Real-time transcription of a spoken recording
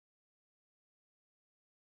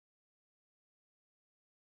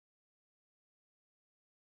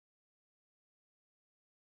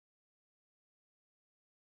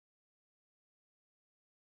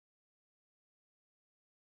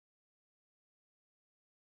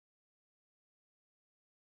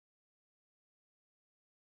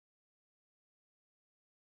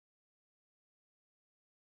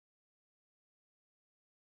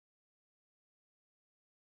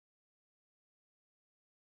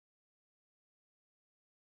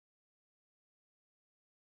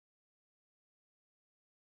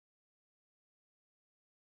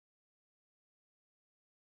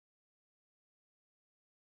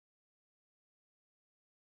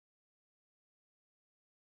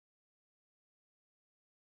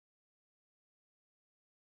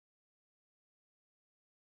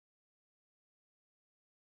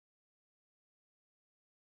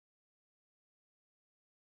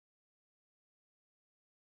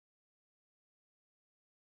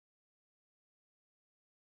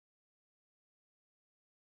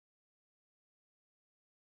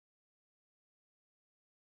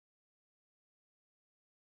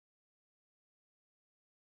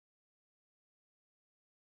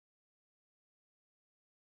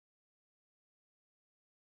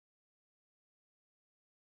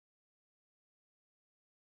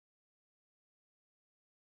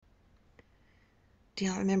Do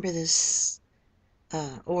y'all remember this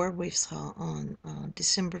orb we saw on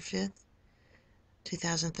December 5th,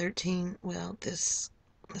 2013? Well, this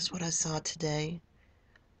is what I saw today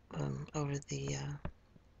over the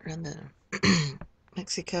around the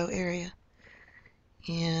Mexico area,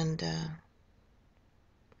 and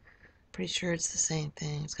pretty sure it's the same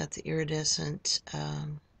thing. It's got the iridescent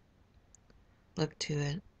look to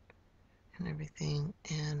it and everything,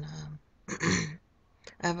 and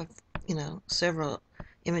I have several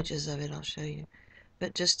images of it I'll show you,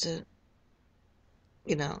 but just to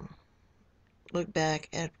look back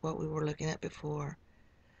at what we were looking at before.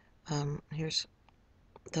 Here's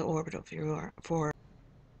the orbital viewer for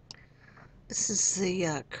this is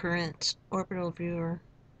the current orbital viewer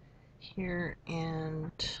here,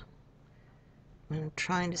 and I'm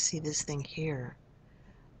trying to see this thing here.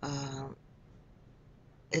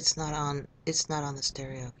 It's not on the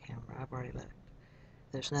stereo camera. I've already looked.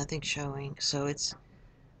 There's nothing showing, so it's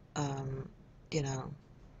you know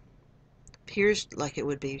appears like it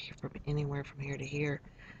would be from anywhere from here to here,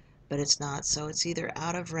 but it's not. So it's either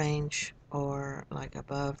out of range or like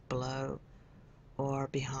above, below, or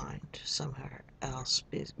behind somewhere else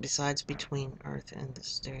besides between Earth and the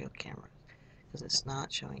stereo camera, because it's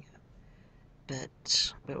not showing up.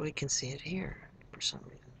 But we can see it here for some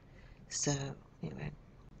reason. So anyway,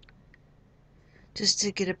 just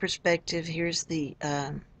to get a perspective, here's the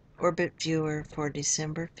orbit viewer for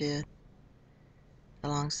December 5th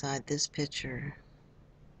alongside this picture,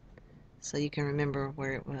 so you can remember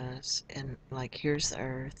where it was. And like, here's the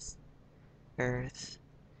Earth,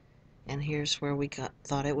 and here's where we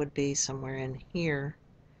thought it would be, somewhere in here.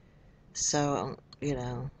 So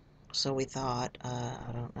so we thought.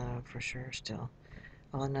 I don't know for sure still.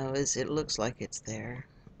 All I know is it looks like it's there.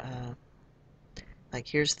 Like,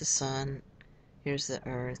 here's the sun, here's the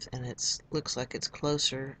Earth, and it looks like it's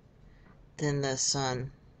closer than the sun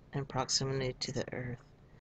in proximity to the Earth.